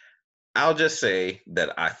I'll just say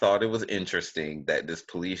that I thought it was interesting that this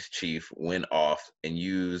police chief went off and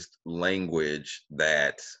used language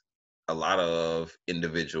that a lot of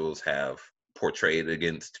individuals have portrayed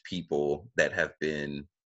against people that have been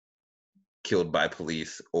killed by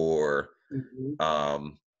police, or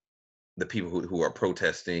the people who are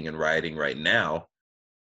protesting and rioting right now.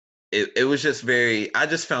 It was just I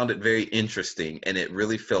just found it very interesting, and it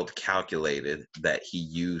really felt calculated that he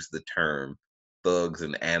used the term thugs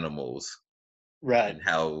and animals, right? And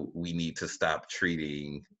how we need to stop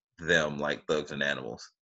treating them like thugs and animals.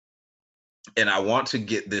 And I want to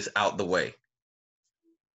get this out the way.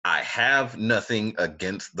 I have nothing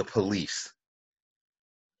against the police.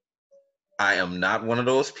 I am not one of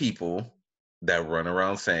those people that run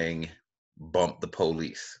around saying, bump the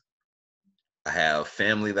police. I have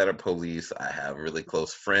family that are police. I have really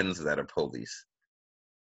close friends that are police.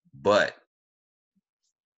 But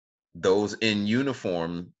those in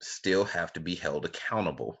uniform still have to be held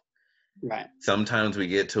accountable. Right. Sometimes we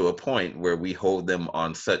get to a point where we hold them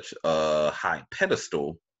on such a high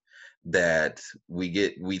pedestal that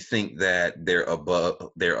we think that they're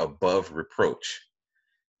above reproach.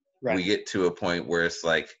 Right. We get to a point where it's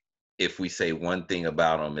like, if we say one thing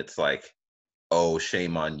about them, it's like, oh,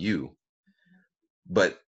 shame on you.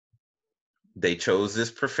 But they chose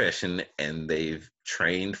this profession and they've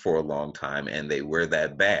trained for a long time and they wear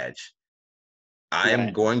that badge. I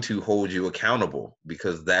am going to hold you accountable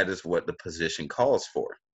because that is what the position calls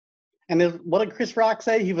for. And what did Chris Rock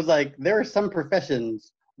say? He was like, there are some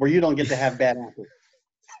professions where you don't get to have bad apples.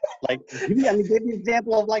 Like, he gave the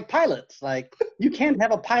example of like pilots. Like, you can't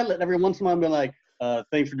have a pilot every once in a while and be like,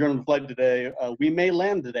 thanks for joining the flight today. We may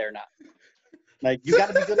land today or not. Like, you got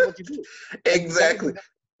to be good at what you do. Exactly.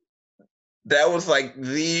 That was like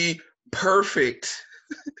the perfect,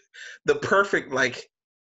 like,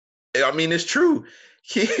 I mean, it's true.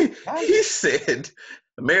 He said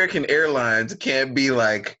American Airlines can't be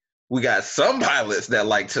like, we got some pilots that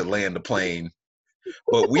like to land a plane,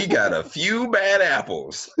 but we got a few bad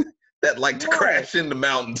apples that like to crash in the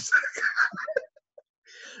mountains.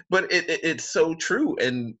 But it's so true.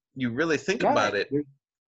 And you really think about Right. it,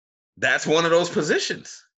 that's one of those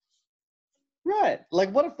positions. Right.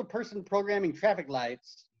 Like, what if the person programming traffic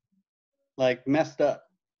lights, like, messed up?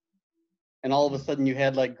 And all of a sudden you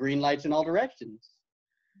had, like, green lights in all directions.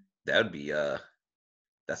 That would be,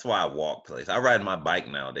 that's why I walk place. I ride my bike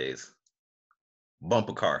nowadays.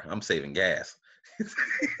 Bumper car. I'm saving gas.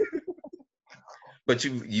 But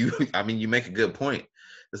I mean, you make a good point.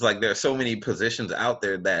 It's like there are so many positions out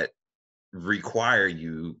there that require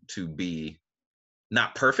you to be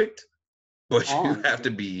not perfect, but you have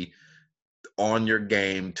to be on your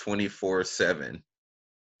game 24/7.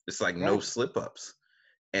 It's like no slip ups.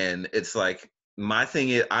 And it's like, my thing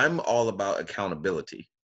is, I'm all about accountability.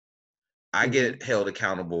 I get held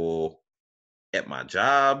accountable at my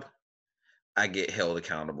job. I get held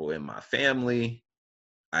accountable in my family.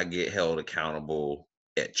 I get held accountable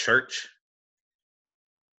at church.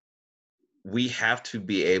 We have to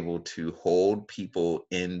be able to hold people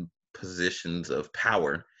in positions of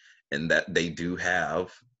power, and that they do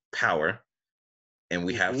have power. And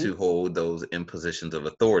we have to hold those in positions of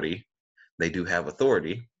authority. They do have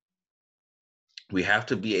authority. We have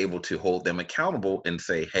to be able to hold them accountable and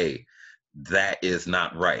say, hey, that is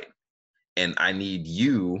not right. And I need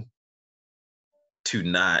you to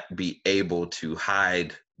not be able to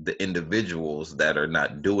hide the individuals that are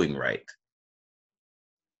not doing right.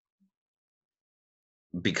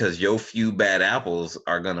 Because your few bad apples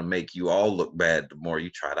are going to make you all look bad the more you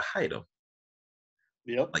try to hide them.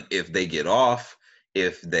 Yep. Like if they get off,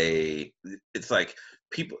 it's like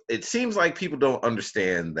it seems like people don't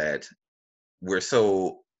understand that we're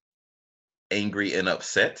so angry and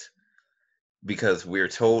upset because we're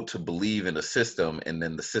told to believe in a system, and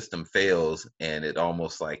then the system fails, and it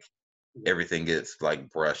almost like everything gets like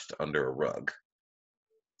brushed under a rug.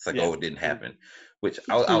 It's like, oh, it didn't happen. Which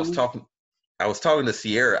I was talking to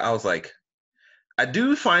Sierra. I was like, I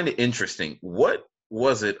do find it interesting. What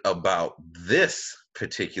was it about this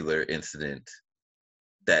particular incident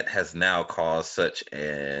that has now caused such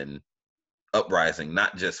an uprising,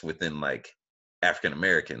 not just within like African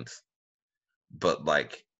Americans, but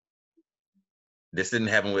like this didn't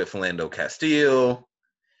happen with Philando Castile.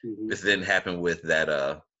 This didn't happen with that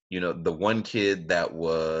the one kid that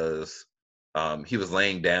was he was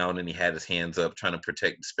laying down and he had his hands up trying to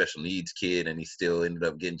protect the special needs kid, and he still ended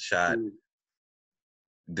up getting shot.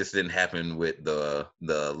 This didn't happen with the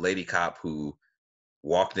lady cop who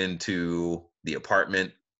walked into the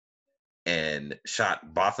apartment and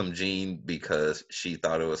shot Botham Jean because she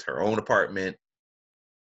thought it was her own apartment.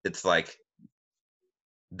 It's like,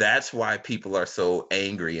 that's why people are so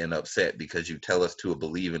angry and upset, because you tell us to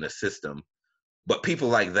believe in a system. But people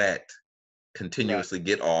like that continuously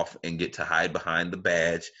get off and get to hide behind the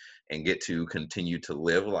badge and get to continue to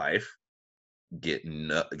live life, get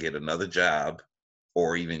another job,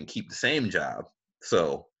 or even keep the same job.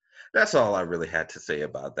 So that's all I really had to say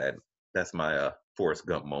about that. That's my Forrest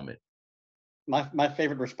Gump moment. My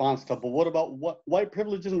favorite response to, but what about what white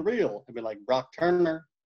privilege isn't real? I'd be like, Brock Turner.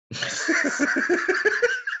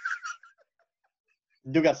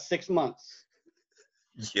 Dude got 6 months.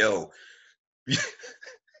 Yo.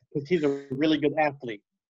 Because he's a really good athlete.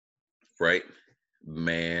 Right,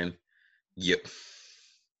 man. Yep.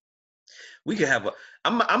 We could have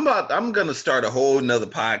I'm gonna start a whole nother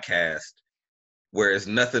podcast where it's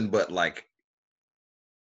nothing but like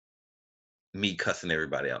me cussing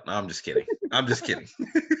everybody out. No, I'm just kidding. I'm just kidding.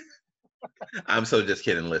 I'm so just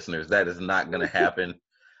kidding, listeners. That is not gonna happen.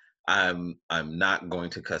 I'm not going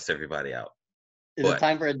to cuss everybody out. Is it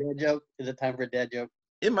time for a dad joke? Is it time for a dad joke?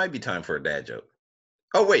 It might be time for a dad joke.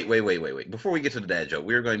 Oh, wait. Before we get to the dad joke,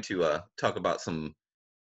 we're going to talk about some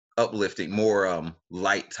uplifting, more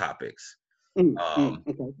light topics. Okay.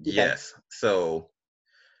 Yes. So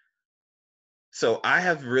I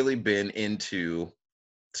have really been into,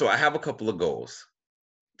 so I have a couple of goals.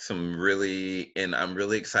 And I'm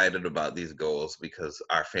really excited about these goals because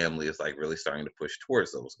our family is like really starting to push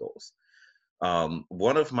towards those goals.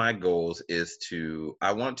 One of my goals is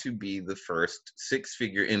I want to be the first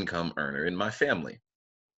 6-figure income earner in my family.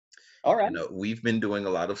 All right. We've been doing a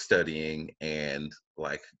lot of studying, and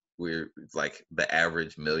like we're like the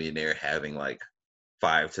average millionaire having like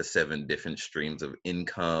 5 to 7 different streams of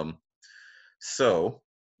income. So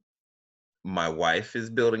my wife is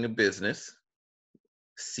building a business,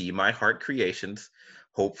 See My Heart Creations.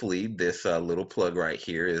 Hopefully this little plug right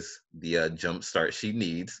here is the jump start she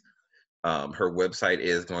needs. Her website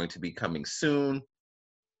is going to be coming soon.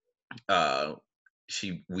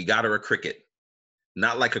 We got her a Cricut.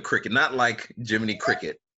 Not like a Cricut, not like Jiminy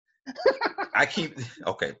Cricket.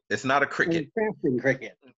 Okay, it's not a Cricut. Crafting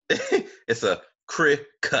Cricket. It's a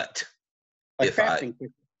Cricut.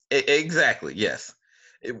 Exactly. Yes.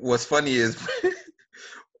 What's funny is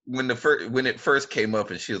when it first came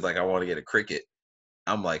up and she was like, "I want to get a Cricut."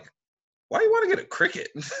 I'm like, "Why do you want to get a Cricut?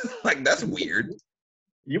 Like that's weird."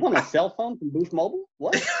 You want a cell phone from Boost Mobile?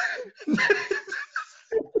 What?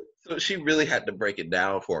 So she really had to break it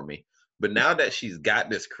down for me. But now that she's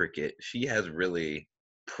got this Cricut, she has really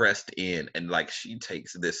pressed in and like she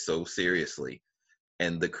takes this so seriously.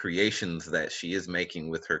 And the creations that she is making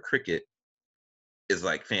with her Cricut is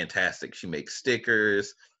like fantastic. She makes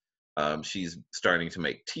stickers. She's starting to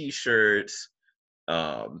make T-shirts.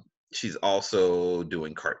 Um, she's also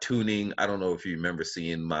doing cartooning. I don't know if you remember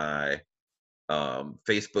seeing my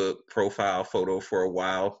Facebook profile photo for a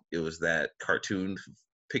while. It was that cartoon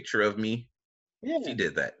picture of me. Yeah. She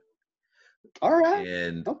did that. All right.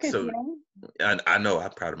 And Okay. so I know I'm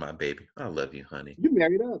proud of my baby. I love you, honey. You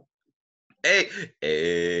married up.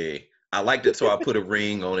 Hey, I liked it, so I put a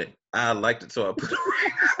ring on it. I liked it, so I put a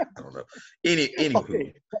ring. I don't know. Anywho.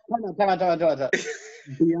 Okay. Time out.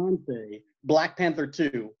 Beyonce, Black Panther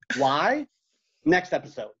 2. Why? Next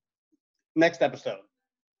episode.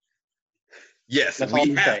 Yes, That's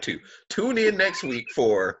we have to. Tune in next week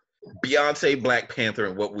for Beyonce, Black Panther,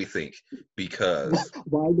 and what we think. Because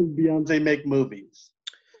why does Beyonce make movies?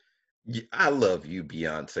 I love you,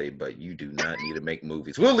 Beyonce, but you do not need to make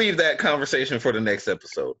movies. We'll leave that conversation for the next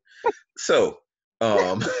episode. So,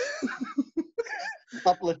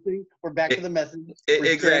 uplifting. We're back to the message.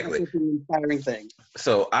 Exactly. Inspiring thing.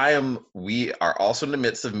 So we are also in the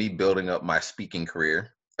midst of me building up my speaking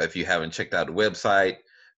career. If you haven't checked out the website,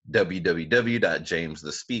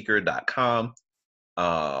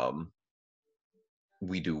 www.jamesthespeaker.com.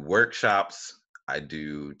 We do workshops. I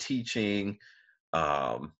do teaching.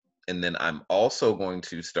 And then I'm also going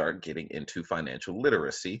to start getting into financial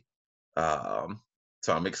literacy. So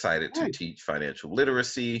I'm excited to teach financial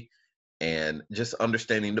literacy and just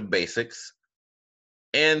understanding the basics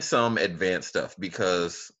and some advanced stuff,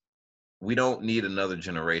 because we don't need another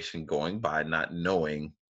generation going by not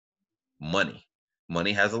knowing money.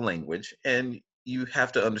 Money has a language, and you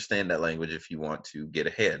have to understand that language if you want to get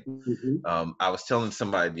ahead. Mm-hmm. I was telling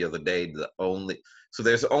somebody the other day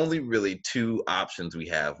there's only really two options we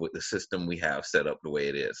have with the system we have set up the way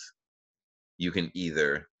it is. You can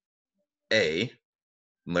either A,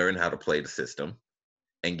 learn how to play the system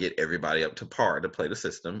and get everybody up to par to play the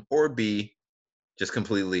system, or B, just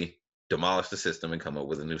completely demolish the system and come up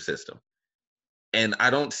with a new system. And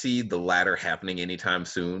I don't see the latter happening anytime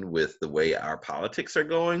soon with the way our politics are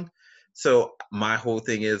going. So my whole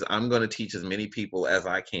thing is I'm going to teach as many people as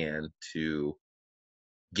I can to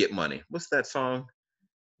get money. What's that song?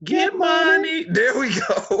 Get money. There we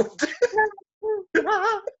go.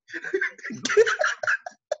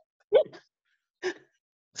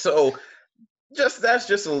 So that's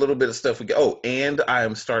just a little bit of stuff we go. Oh, and I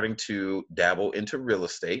am starting to dabble into real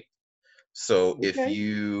estate. So if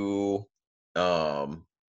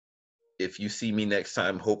you see me next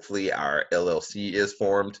time, hopefully our LLC is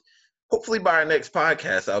formed. Hopefully by our next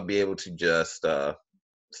podcast, I'll be able to just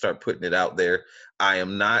start putting it out there. I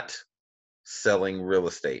am not selling real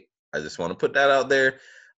estate. I just want to put that out there.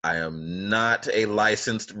 I am not a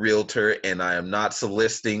licensed realtor, and I am not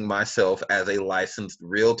soliciting myself as a licensed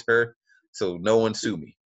realtor. So no one sue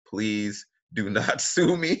me. Please do not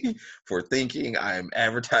sue me for thinking I am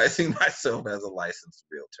advertising myself as a licensed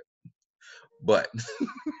realtor. But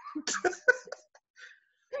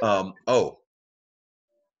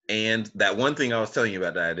and that one thing I was telling you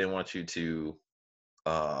about that I didn't want you to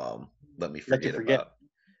let me forget about.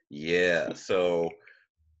 Yeah, so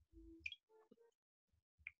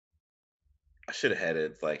I should have had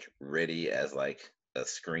it like ready as like a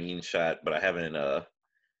screenshot, but I haven't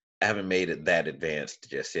made it that advanced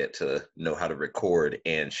just yet to know how to record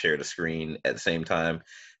and share the screen at the same time.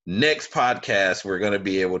 Next podcast, we're going to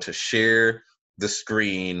be able to share the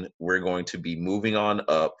screen. We're going to be moving on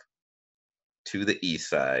up to the east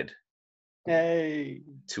side. Hey.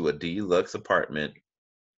 To a deluxe apartment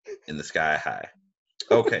in the sky high.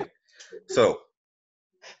 Okay. So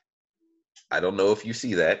I don't know if you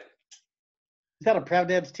see that. Is that a Proud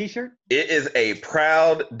Dads t-shirt? It is a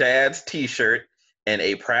Proud Dads t-shirt and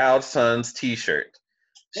a Proud Sons t-shirt.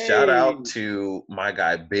 Hey. Shout out to my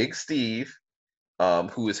guy, Big Steve,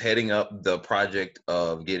 who is heading up the project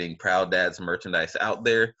of getting Proud Dads merchandise out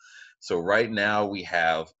there. So right now we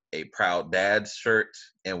have a Proud Dads shirt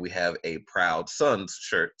and we have a Proud Sons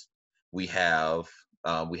shirt. We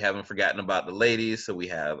haven't forgotten about the ladies, so we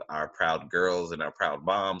have our Proud Girls and our Proud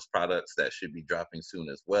Moms products that should be dropping soon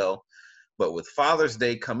as well. But with Father's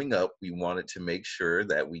Day coming up, we wanted to make sure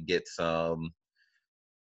that we get some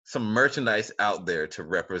merchandise out there to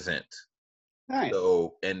represent Nice.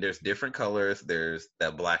 So, and there's different colors. There's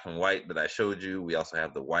that black and white that I showed you. We also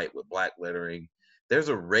have the white with black lettering. There's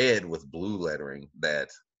a red with blue lettering that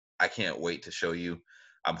I can't wait to show you.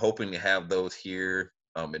 I'm hoping to have those here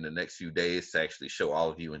in the next few days to actually show all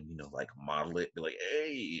of you and, like model it. Be like,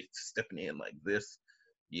 hey, it's stepping in like this.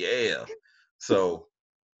 Yeah. So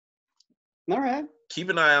All right. keep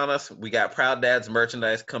an eye on us. We got Proud Dads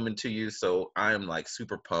merchandise coming to you. So I'm like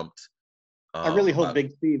super pumped. I really hope about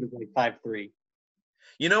Big Steve is like 5'3".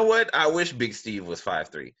 You know what? I wish Big Steve was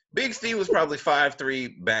 5'3". Big Steve was probably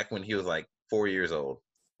 5'3" back when he was like 4 years old.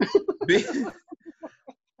 Big,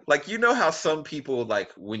 like, you know how some people,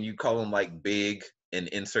 like, when you call them like big and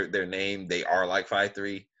insert their name, they are like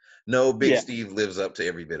 5'3"? No, Big Yeah. Steve lives up to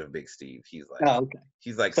every bit of Big Steve. He's like Oh, okay.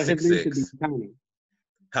 he's like So his name should 6'6". be Tiny.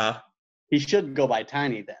 Huh? He should go by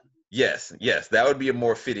Tiny then. Yes, that would be a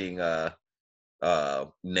more fitting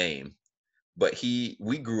name. But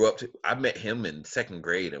we grew up I met him in 2nd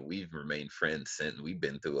grade and we've remained friends since. We've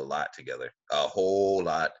been through a lot together, a whole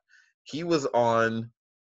lot. He was on,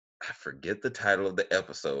 I forget the title of the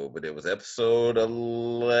episode, but it was episode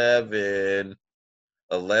 11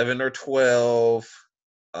 or 12.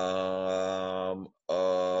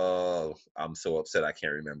 I'm so upset I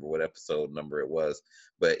can't remember what episode number it was,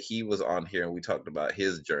 but he was on here and we talked about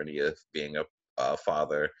his journey of being a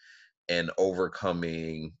father and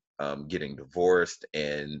overcoming getting divorced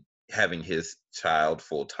and having his child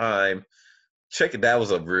full time. Check it. That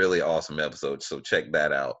was a really awesome episode. So check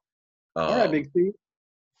that out. All right, Big Steve.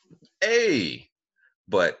 Hey,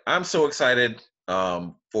 but I'm so excited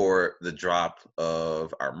for the drop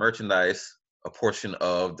of our merchandise. A portion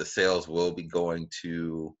of the sales will be going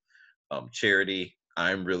to charity.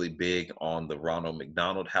 I'm really big on the Ronald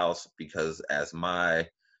McDonald House because as my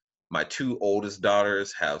 2 oldest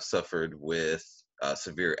daughters have suffered with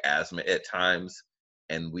severe asthma at times,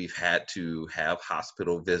 and we've had to have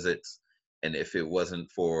hospital visits. And if it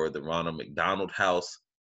wasn't for the Ronald McDonald House,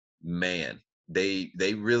 man, they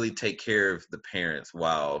really take care of the parents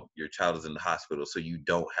while your child is in the hospital, so you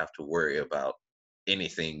don't have to worry about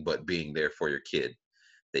anything but being there for your kid.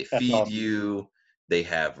 They That's feed awesome. you. They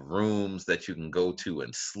have rooms that you can go to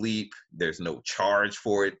and sleep. There's no charge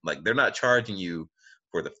for it. Like, they're not charging you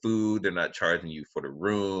for the food. They're not charging you for the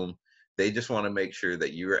room. They just want to make sure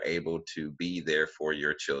that you're able to be there for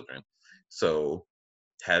your children. So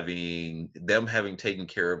having taken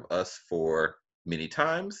care of us for many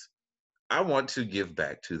times, I want to give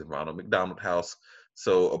back to the Ronald McDonald House.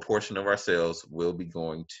 So a portion of our sales will be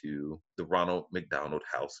going to the Ronald McDonald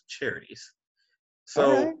House charities.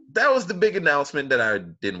 So that was the big announcement that I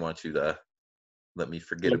didn't want you to let me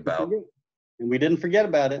forget about. And we didn't forget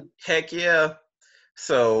about it. Heck yeah.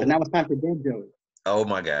 So and now it's time for dad jokes. Oh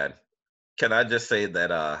my God. Can I just say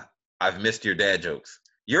that I've missed your dad jokes.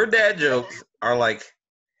 Your dad jokes are like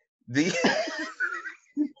the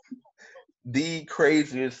the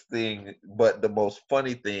craziest thing, but the most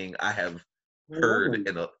funny thing I have heard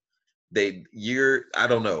in I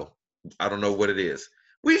don't know. I don't know what it is.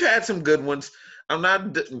 We've had some good ones.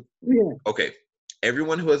 Okay.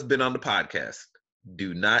 Everyone who has been on the podcast,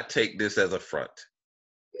 do not take this as a front.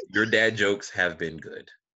 Your dad jokes have been good.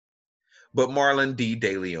 But Marlon D.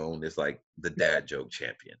 De Leon is like the dad joke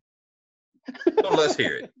champion. So let's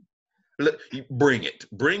hear it. Bring it.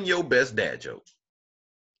 Bring your best dad joke.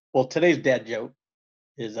 Well, today's dad joke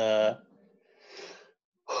is it's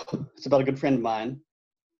about a good friend of mine.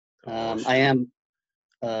 I am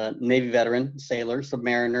a Navy veteran, sailor,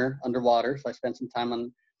 submariner, underwater. So I spent some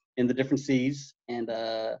time in the different seas and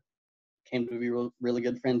came to be really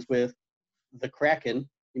good friends with the Kraken.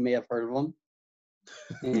 You may have heard of him.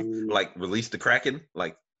 And like Release the Kraken?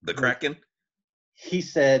 Like the Kraken? He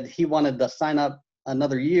said he wanted to sign up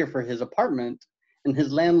another year for his apartment, and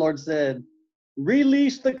his landlord said,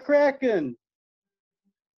 "Release the Kraken."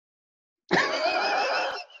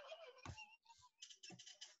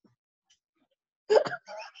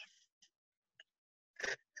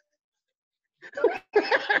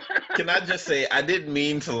 Can I just say, I didn't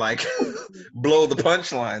mean to like blow the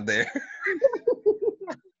punchline there.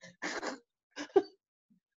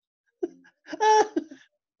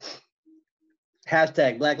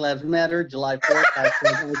 Hashtag Black Lives Matter, July 4th.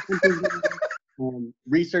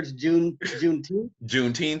 Research Juneteenth.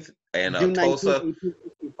 Juneteenth and June 19th, Tulsa.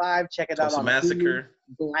 1865. Check it Tulsa out on Massacre.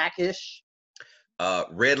 Blackish.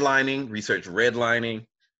 Redlining. Research redlining.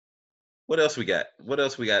 What else we got? What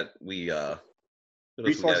else we got to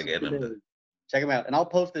get into? Check them out, and I'll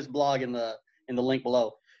post this blog in the link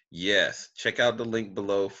below. Yes, check out the link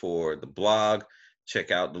below for the blog.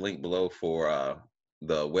 Check out the link below for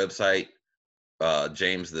the website,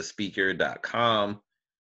 jamesthespeaker.com.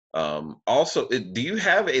 Also, do you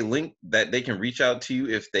have a link that they can reach out to you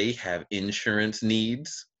if they have insurance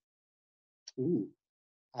needs? Ooh,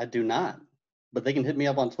 I do not, but they can hit me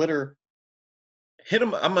up on Twitter. Hit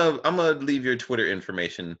them. I'm gonna leave your Twitter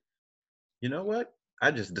information. You know what?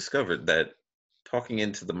 I just discovered that talking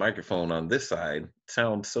into the microphone on this side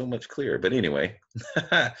sounds so much clearer. But anyway,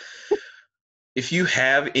 if you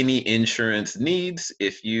have any insurance needs,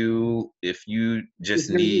 if you If just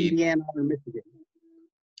you're in need, Indiana or Michigan.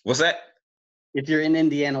 what's that? If you're in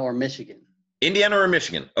Indiana or Michigan. Indiana or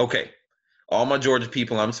Michigan? Okay. All my Georgia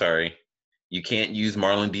people, I'm sorry. You can't use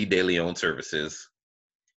Marlon D. De Leon services.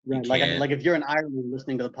 You Right. can't. Like if you're in Ireland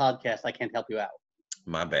listening to the podcast, I can't help you out.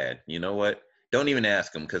 My bad. You know what? Don't even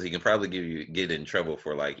ask him because he can probably get in trouble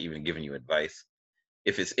for like even giving you advice.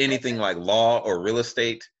 If it's anything like law or real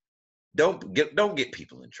estate, don't get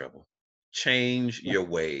people in trouble. Change your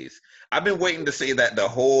ways. I've been waiting to say that the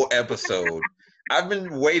whole episode. I've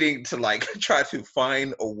been waiting to like try to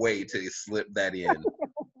find a way to slip that in.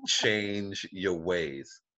 Change your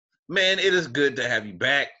ways. Man, it is good to have you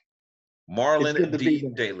back. It's good Marlon to be D.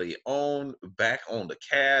 there. De Leon back on the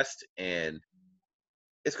cast, and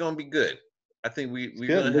it's gonna be good. I think It's we're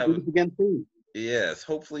good. gonna We'll do have, this again soon. yes,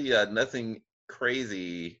 hopefully nothing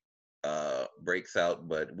crazy breaks out,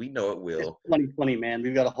 but we know it It's will. 2020, man.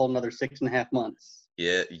 We've got a whole another 6.5 months.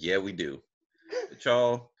 Yeah, we do. But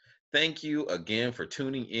y'all, thank you again for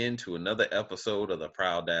tuning in to another episode of the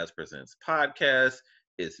Proud Dads Presents podcast.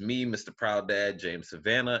 It's me, Mr. Proud Dad, James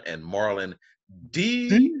Savannah, and Marlon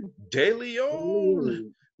D. De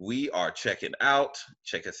Leon. We are checking out.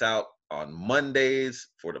 Check us out on Mondays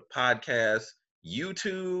for the podcast,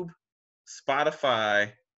 YouTube,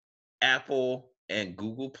 Spotify, Apple, and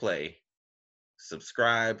Google Play.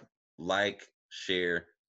 Subscribe, like, share,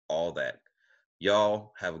 all that.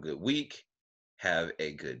 Y'all have a good week. Have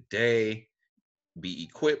a good day. Be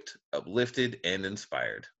equipped, uplifted, and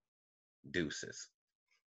inspired. Deuces.